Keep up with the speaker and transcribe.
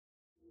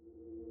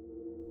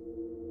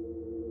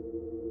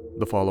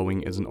The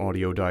following is an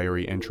audio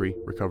diary entry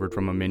recovered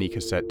from a mini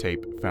cassette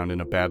tape found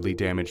in a badly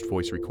damaged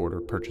voice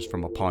recorder purchased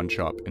from a pawn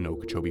shop in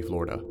Okeechobee,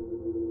 Florida.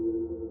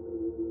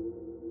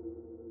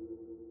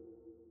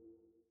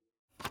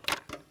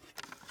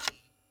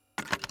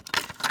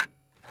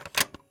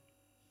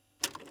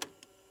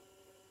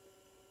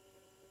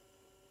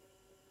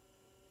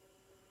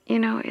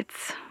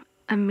 It's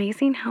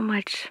amazing how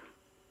much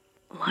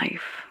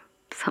life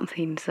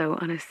something so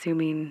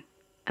unassuming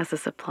as a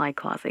supply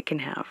closet can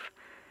have.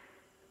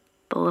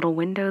 The little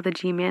window the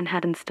G-Man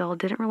had installed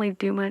didn't really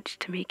do much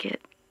to make it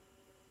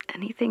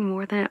anything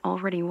more than it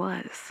already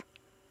was.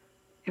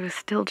 It was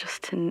still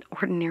just an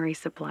ordinary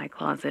supply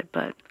closet,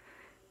 but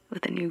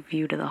with a new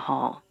view to the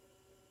hall.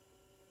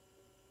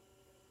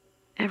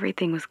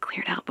 Everything was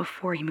cleared out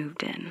before he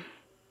moved in.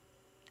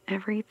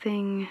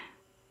 Everything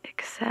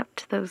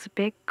except those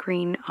big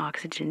green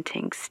oxygen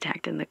tanks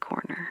stacked in the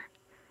corner.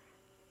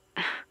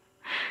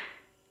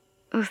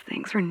 Those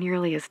things were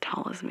nearly as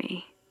tall as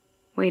me.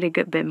 Weighed a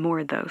good bit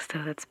more, though,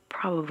 so that's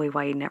probably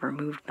why he never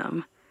moved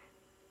them.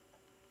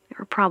 They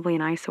were probably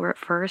an eyesore at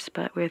first,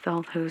 but with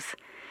all those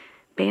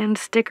band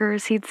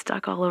stickers he'd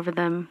stuck all over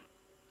them,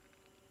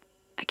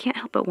 I can't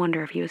help but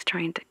wonder if he was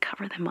trying to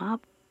cover them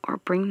up or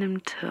bring them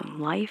to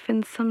life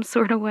in some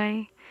sort of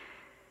way.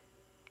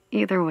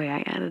 Either way,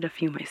 I added a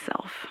few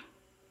myself.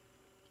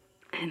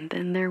 And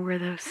then there were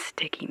those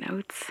sticky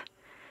notes.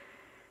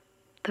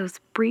 Those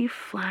brief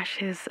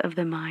flashes of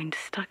the mind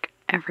stuck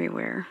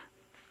everywhere.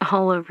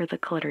 All over the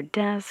cluttered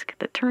desk,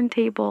 the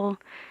turntable,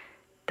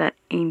 that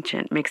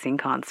ancient mixing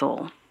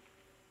console.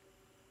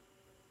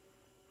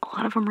 A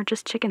lot of them were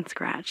just chicken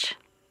scratch,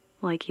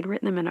 like he'd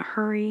written them in a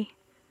hurry.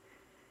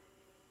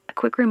 A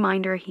quick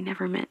reminder he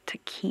never meant to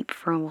keep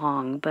for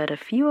long, but a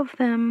few of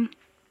them,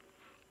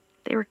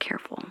 they were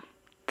careful,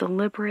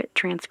 deliberate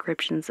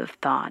transcriptions of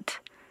thought.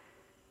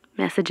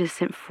 Messages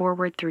sent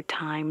forward through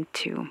time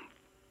to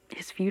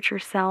his future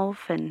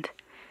self, and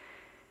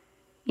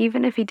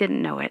even if he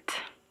didn't know it,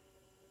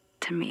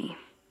 to me.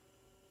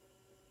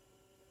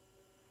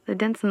 The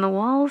dents in the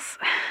walls,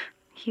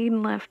 he'd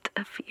left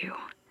a few.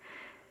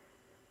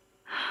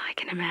 I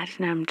can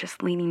imagine him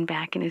just leaning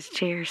back in his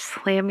chair,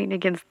 slamming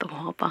against the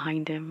wall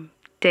behind him,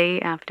 day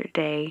after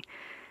day,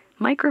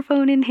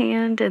 microphone in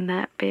hand, and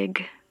that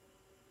big,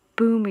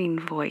 booming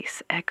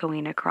voice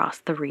echoing across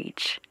the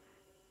reach.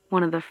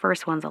 One of the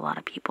first ones a lot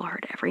of people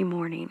heard every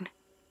morning.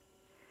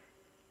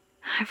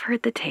 I've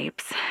heard the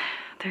tapes.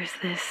 There's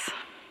this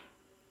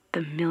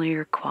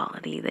familiar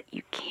quality that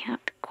you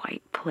can't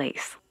quite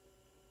place.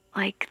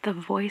 Like the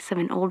voice of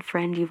an old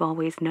friend you've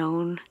always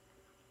known.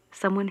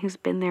 Someone who's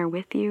been there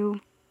with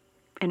you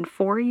and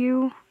for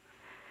you.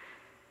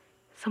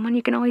 Someone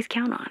you can always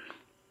count on.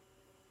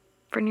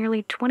 For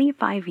nearly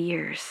 25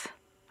 years,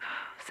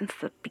 since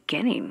the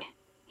beginning,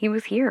 he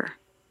was here.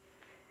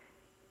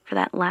 For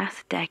that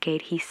last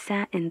decade, he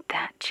sat in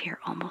that chair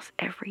almost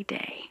every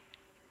day.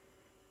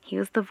 He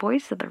was the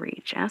voice of the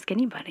reach, ask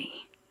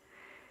anybody.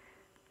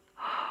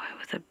 Oh, it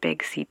was a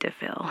big seat to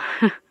fill.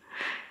 But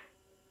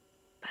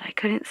I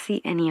couldn't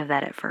see any of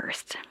that at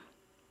first.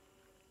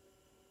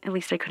 At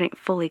least I couldn't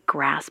fully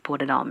grasp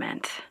what it all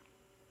meant.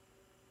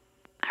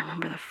 I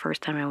remember the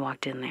first time I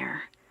walked in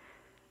there,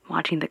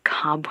 watching the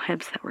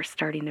cobwebs that were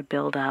starting to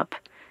build up,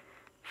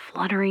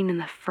 fluttering in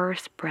the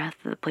first breath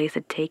that the place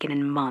had taken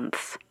in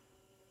months.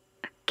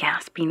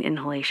 Gasping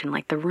inhalation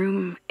like the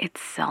room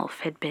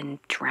itself had been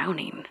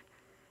drowning,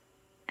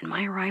 and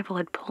my arrival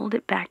had pulled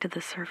it back to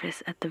the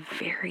surface at the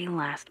very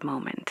last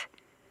moment.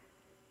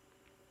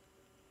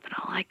 But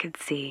all I could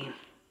see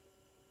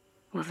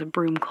was a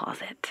broom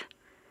closet.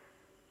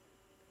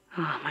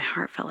 Oh, my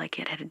heart felt like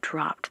it had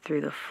dropped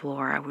through the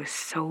floor. I was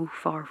so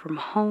far from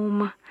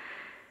home.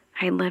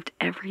 I had left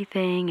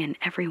everything and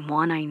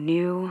everyone I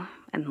knew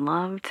and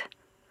loved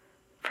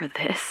for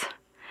this.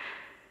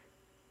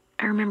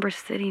 I remember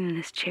sitting in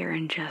his chair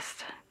and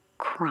just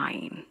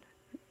crying,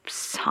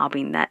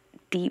 sobbing, that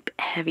deep,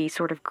 heavy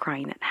sort of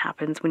crying that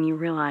happens when you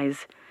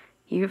realize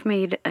you've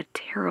made a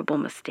terrible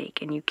mistake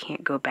and you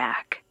can't go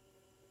back.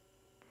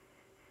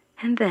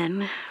 And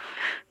then,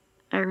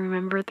 I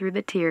remember through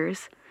the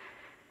tears,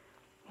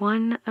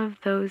 one of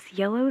those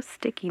yellow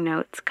sticky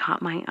notes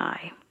caught my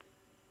eye.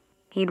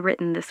 He'd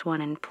written this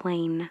one in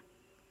plain,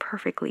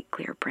 perfectly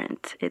clear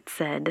print. It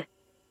said,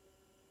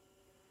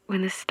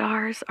 "When the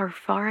stars are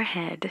far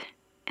ahead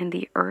and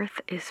the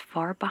earth is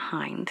far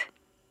behind,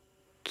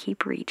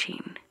 keep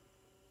reaching."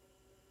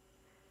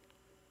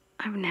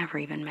 I've never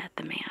even met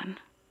the man,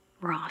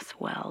 Ross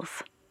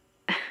Wells.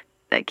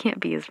 That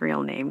can't be his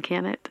real name,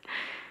 can it?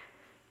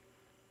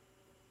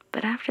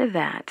 But after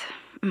that,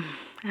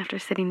 after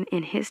sitting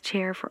in his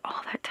chair for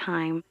all that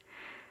time,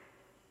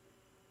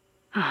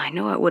 I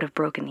know it would have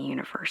broken the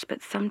universe,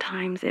 but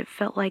sometimes it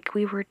felt like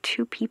we were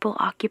two people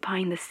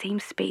occupying the same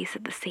space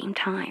at the same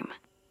time.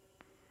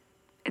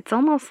 It's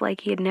almost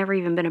like he had never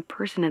even been a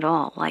person at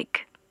all,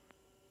 like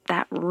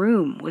that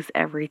room was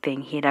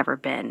everything he had ever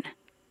been.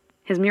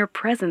 His mere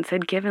presence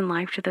had given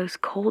life to those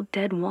cold,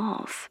 dead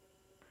walls.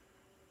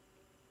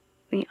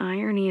 The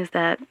irony is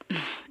that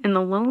in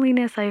the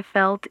loneliness I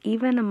felt,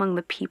 even among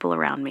the people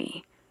around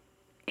me,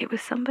 it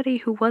was somebody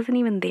who wasn't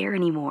even there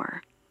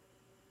anymore,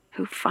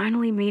 who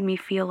finally made me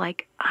feel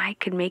like I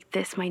could make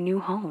this my new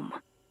home.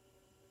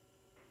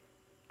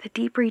 The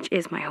Deep Reach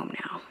is my home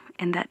now,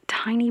 and that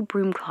tiny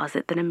broom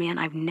closet that a man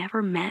I've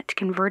never met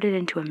converted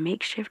into a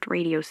makeshift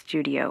radio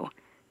studio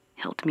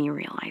helped me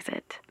realize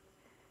it.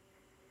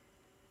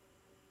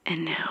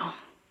 And now,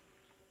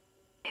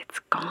 it's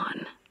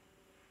gone.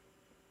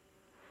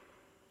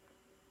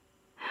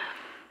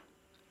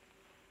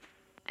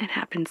 It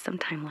happened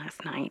sometime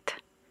last night.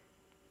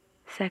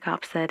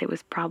 SecOps said it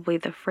was probably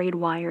the frayed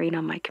wiring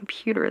on my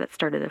computer that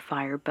started a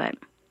fire, but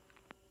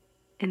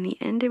in the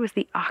end it was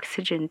the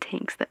oxygen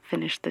tanks that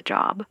finished the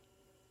job.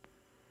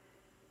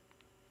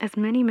 As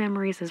many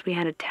memories as we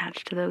had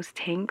attached to those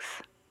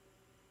tanks,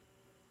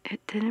 it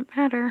didn't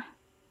matter.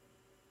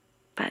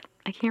 But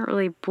I can't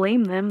really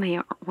blame them. They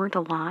weren't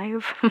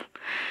alive.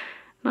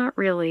 Not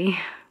really.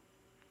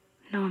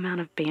 No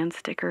amount of band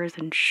stickers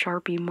and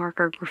Sharpie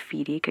marker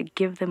graffiti could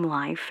give them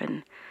life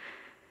and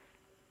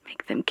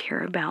make them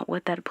care about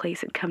what that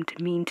place had come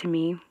to mean to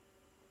me.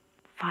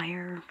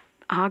 Fire,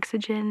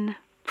 oxygen,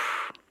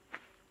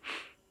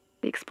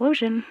 the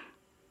explosion.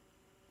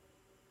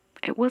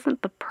 It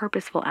wasn't the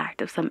purposeful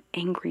act of some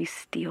angry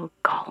steel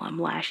golem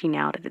lashing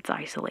out at its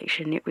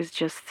isolation. It was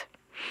just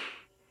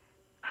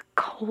a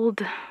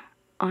cold,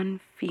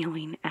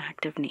 unfeeling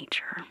act of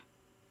nature.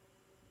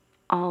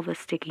 All the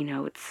sticky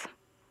notes,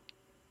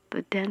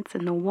 the dents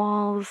in the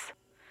walls,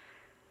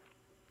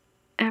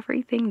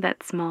 everything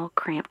that small,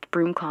 cramped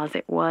broom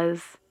closet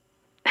was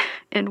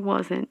and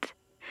wasn't,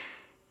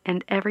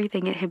 and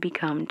everything it had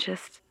become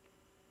just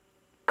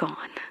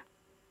gone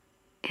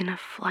in a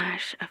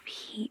flash of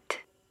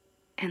heat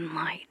and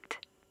light.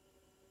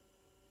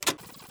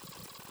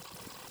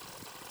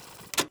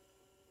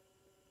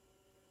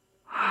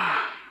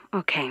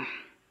 Okay,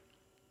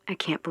 I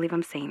can't believe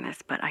I'm saying this,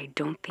 but I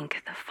don't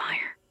think the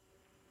fire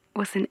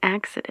was an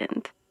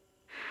accident.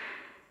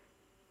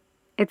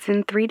 It's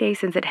been 3 days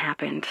since it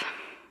happened.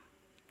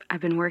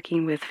 I've been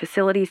working with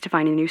facilities to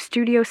find a new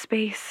studio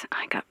space.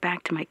 I got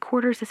back to my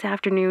quarters this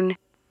afternoon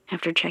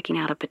after checking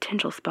out a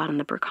potential spot in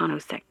the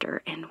Burkano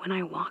sector, and when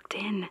I walked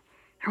in,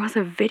 there was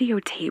a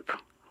videotape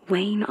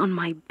laying on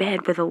my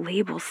bed with a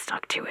label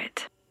stuck to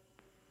it.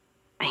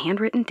 A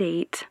handwritten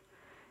date,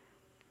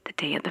 the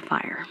day of the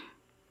fire.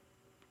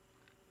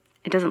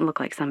 It doesn't look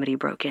like somebody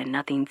broke in.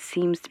 Nothing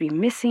seems to be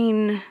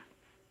missing.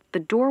 The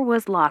door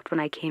was locked when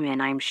I came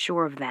in, I'm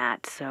sure of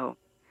that, so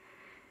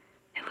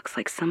it looks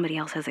like somebody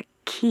else has a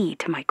key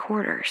to my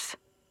quarters.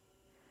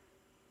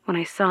 When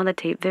I saw the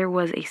tape, there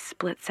was a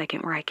split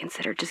second where I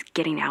considered just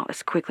getting out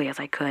as quickly as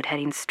I could,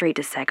 heading straight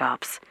to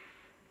SecOps.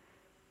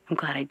 I'm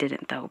glad I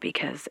didn't, though,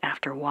 because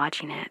after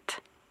watching it,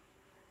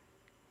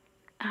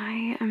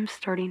 I am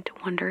starting to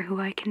wonder who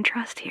I can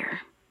trust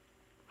here.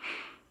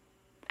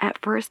 At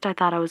first, I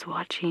thought I was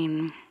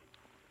watching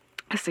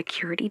a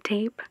security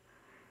tape.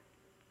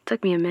 It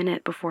took me a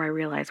minute before I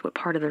realized what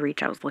part of the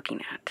Reach I was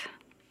looking at.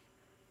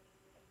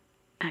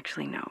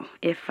 Actually, no.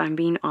 If I'm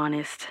being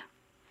honest,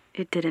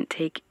 it didn't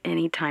take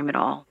any time at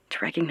all to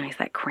recognize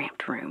that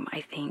cramped room.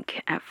 I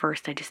think at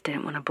first I just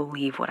didn't want to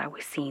believe what I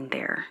was seeing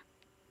there.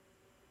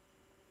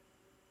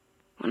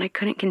 When I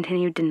couldn't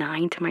continue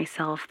denying to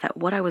myself that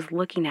what I was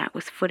looking at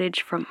was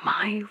footage from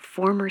my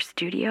former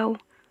studio,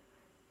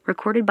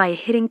 recorded by a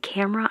hidden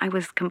camera I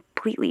was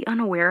completely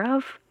unaware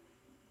of,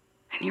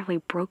 I nearly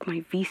broke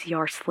my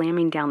VCR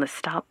slamming down the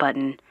stop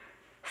button,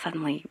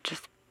 suddenly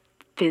just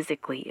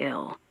physically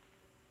ill.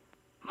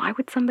 Why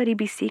would somebody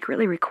be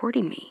secretly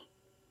recording me?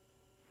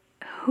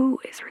 Who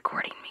is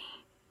recording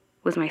me?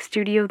 Was my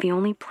studio the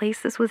only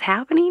place this was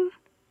happening?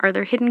 Are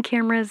there hidden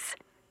cameras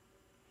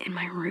in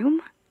my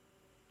room?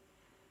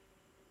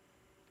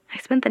 I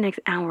spent the next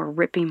hour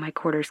ripping my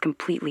quarters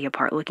completely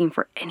apart, looking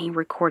for any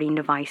recording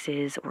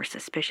devices or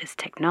suspicious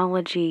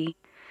technology.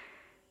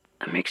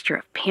 A mixture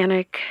of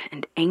panic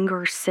and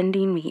anger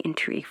sending me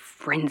into a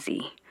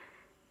frenzy.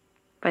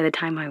 By the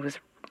time I was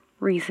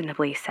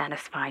reasonably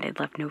satisfied I'd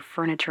left no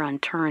furniture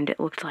unturned, it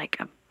looked like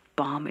a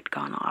bomb had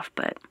gone off,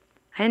 but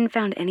I hadn't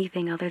found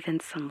anything other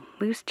than some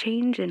loose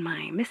change in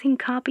my missing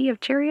copy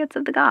of Chariots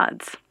of the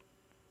Gods.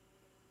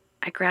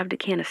 I grabbed a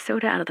can of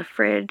soda out of the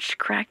fridge,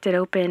 cracked it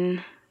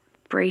open,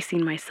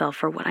 bracing myself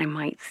for what I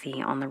might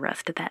see on the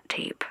rest of that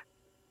tape.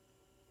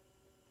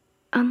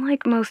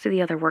 Unlike most of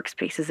the other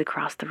workspaces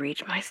across the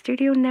Reach, my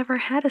studio never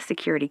had a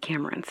security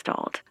camera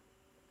installed.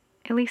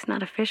 At least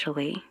not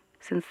officially,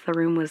 since the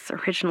room was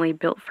originally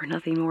built for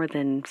nothing more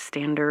than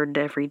standard,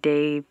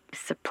 everyday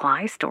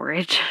supply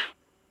storage.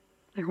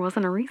 There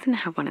wasn't a reason to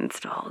have one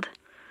installed.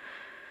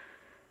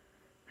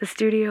 The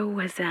studio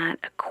was at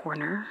a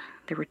corner.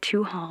 There were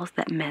 2 halls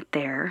that met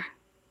there.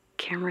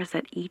 Cameras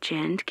at each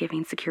end,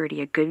 giving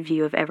security a good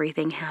view of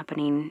everything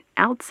happening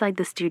outside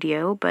the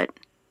studio, but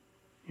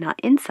not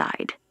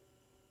inside.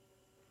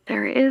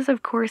 There is,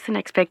 of course, an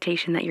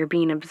expectation that you're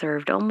being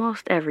observed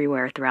almost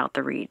everywhere throughout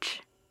the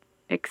Reach,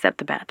 except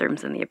the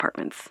bathrooms in the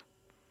apartments.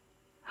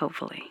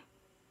 Hopefully.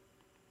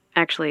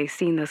 Actually,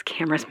 seeing those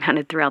cameras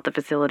mounted throughout the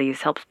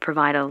facilities helps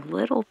provide a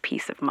little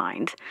peace of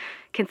mind,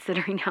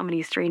 considering how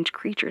many strange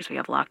creatures we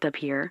have locked up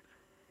here.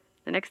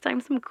 The next time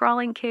some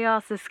crawling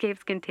chaos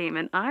escapes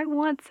containment, I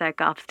want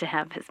SecOps to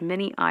have as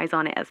many eyes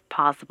on it as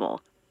possible.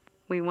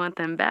 We want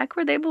them back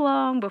where they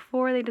belong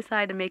before they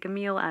decide to make a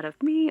meal out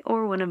of me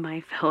or one of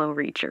my fellow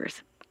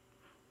Reachers.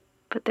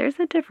 But there's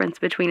a difference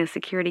between a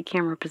security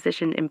camera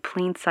positioned in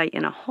plain sight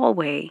in a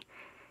hallway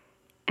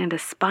and a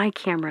spy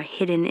camera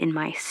hidden in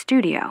my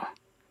studio.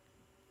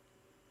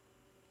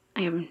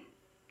 I have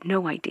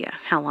no idea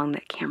how long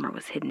that camera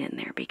was hidden in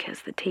there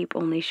because the tape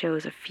only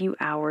shows a few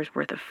hours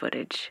worth of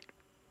footage.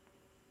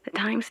 The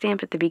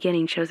timestamp at the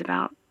beginning shows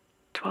about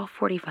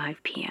 12:45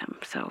 p.m.,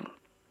 so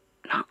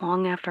not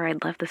long after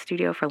I'd left the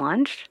studio for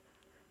lunch.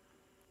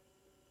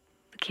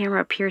 The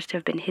camera appears to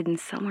have been hidden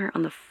somewhere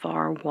on the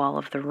far wall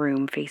of the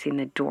room facing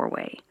the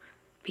doorway,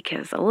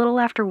 because a little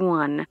after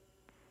 1,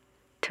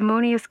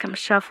 Timonius comes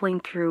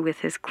shuffling through with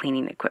his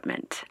cleaning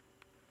equipment.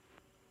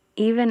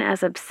 Even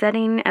as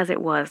upsetting as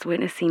it was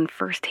witnessing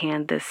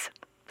firsthand this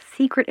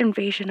secret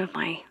invasion of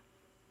my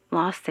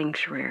lost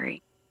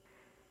sanctuary,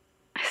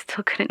 I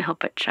still couldn't help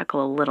but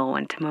chuckle a little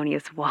when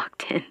Timonius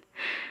walked in,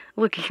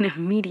 looking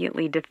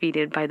immediately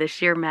defeated by the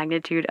sheer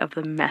magnitude of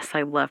the mess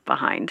I left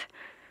behind.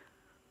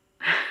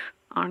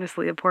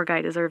 Honestly, the poor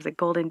guy deserves a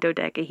golden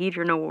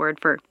dodecahedron award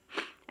for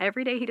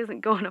every day he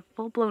doesn't go on a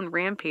full-blown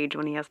rampage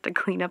when he has to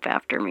clean up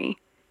after me.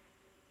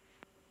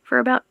 For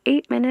about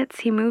 8 minutes,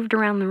 he moved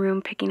around the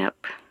room picking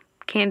up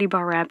candy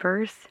bar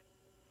wrappers,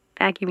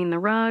 vacuuming the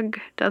rug,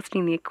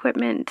 dusting the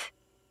equipment.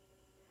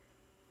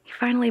 He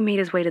finally made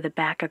his way to the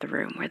back of the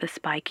room where the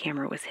spy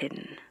camera was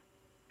hidden,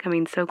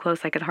 coming so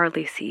close I could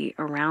hardly see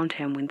around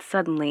him when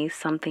suddenly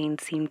something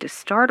seemed to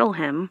startle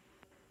him,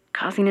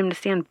 causing him to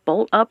stand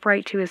bolt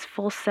upright to his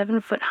full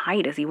 7-foot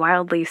height as he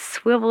wildly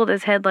swiveled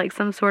his head like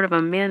some sort of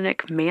a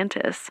manic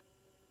mantis.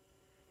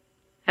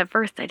 At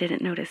first, I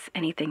didn't notice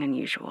anything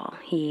unusual.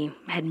 He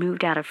had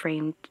moved out of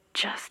frame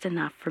just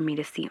enough for me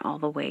to see all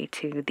the way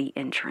to the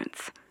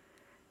entrance.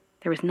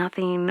 There was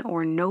nothing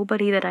or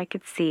nobody that I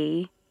could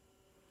see.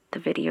 The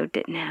video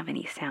didn't have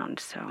any sound,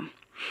 so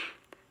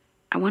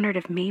I wondered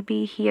if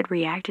maybe he had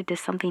reacted to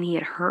something he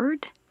had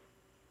heard.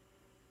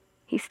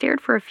 He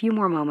stared for a few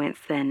more moments,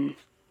 then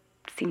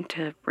seemed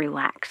to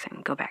relax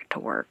and go back to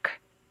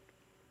work.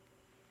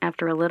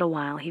 After a little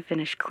while, he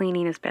finished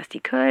cleaning as best he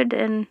could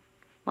and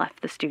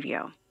left the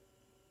studio.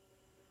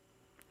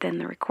 Then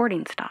the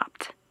recording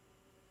stopped.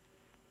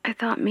 I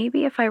thought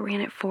maybe if I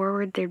ran it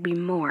forward there'd be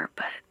more,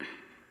 but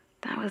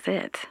that was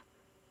it.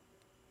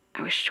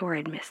 I was sure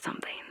I'd missed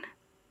something.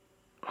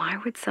 Why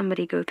would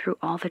somebody go through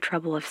all the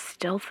trouble of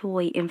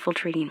stealthily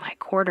infiltrating my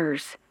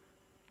quarters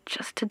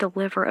just to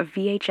deliver a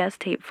VHS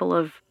tape full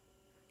of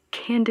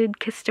candid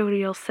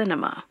custodial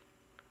cinema?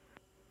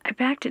 I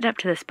backed it up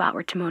to the spot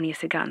where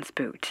Timonius had gotten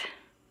spooked.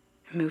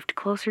 I moved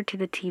closer to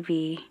the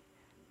TV.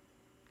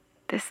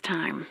 This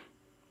time,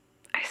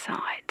 I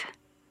saw it.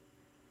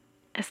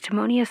 As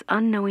Timonius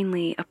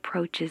unknowingly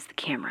approaches the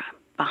camera,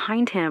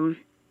 behind him,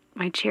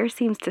 my chair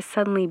seems to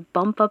suddenly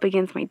bump up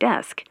against my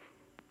desk,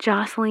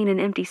 jostling an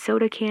empty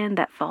soda can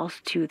that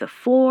falls to the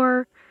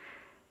floor,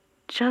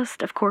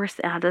 just, of course,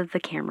 out of the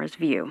camera's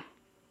view.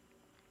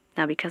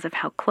 Now, because of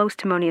how close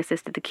Timonius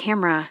is to the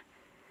camera,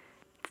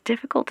 it's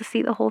difficult to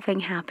see the whole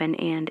thing happen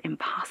and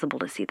impossible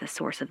to see the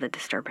source of the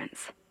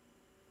disturbance.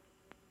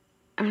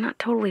 I'm not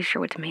totally sure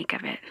what to make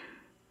of it.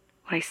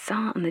 What I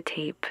saw on the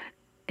tape,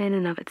 in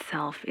and of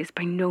itself, is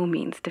by no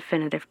means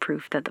definitive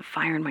proof that the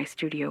fire in my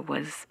studio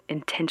was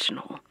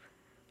intentional,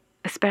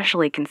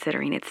 especially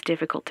considering it's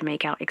difficult to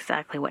make out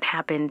exactly what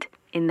happened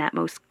in that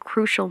most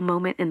crucial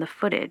moment in the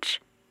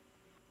footage.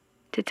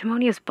 Did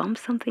Timonius bump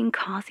something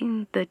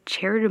causing the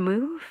chair to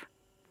move?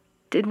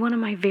 Did one of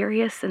my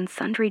various and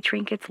sundry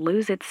trinkets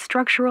lose its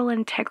structural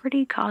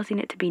integrity, causing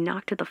it to be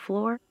knocked to the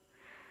floor?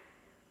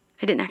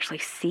 I didn't actually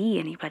see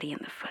anybody in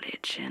the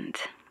footage, and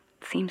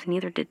it seems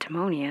neither did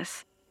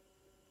Timonius.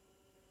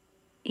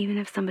 Even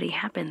if somebody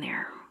happened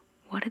there,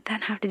 what did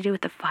that have to do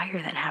with the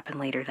fire that happened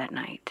later that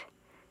night?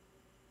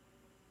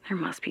 There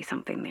must be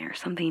something there,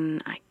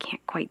 something I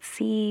can't quite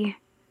see,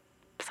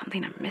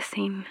 something I'm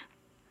missing.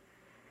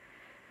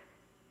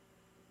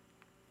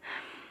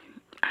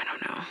 I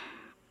don't know.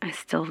 I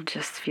still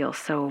just feel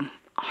so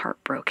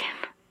heartbroken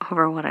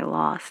over what I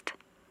lost.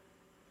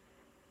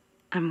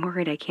 I'm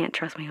worried I can't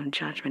trust my own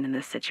judgment in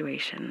this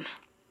situation.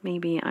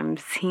 Maybe I'm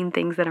seeing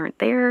things that aren't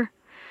there,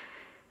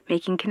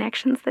 making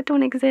connections that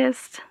don't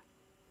exist.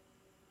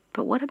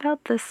 But what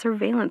about the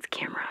surveillance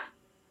camera?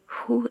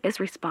 Who is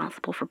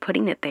responsible for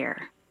putting it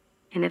there?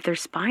 And if they're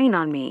spying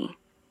on me,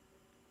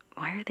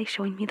 why are they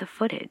showing me the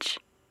footage?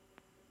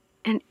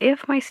 And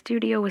if my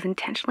studio was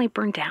intentionally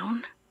burned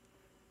down,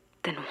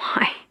 then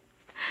why?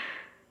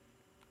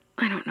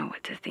 I don't know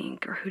what to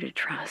think or who to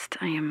trust.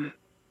 I am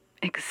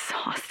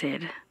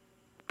exhausted,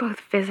 both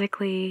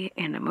physically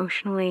and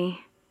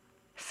emotionally.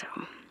 So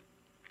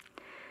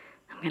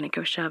I'm going to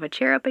go shove a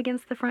chair up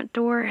against the front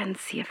door and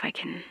see if I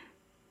can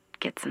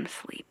get some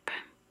sleep.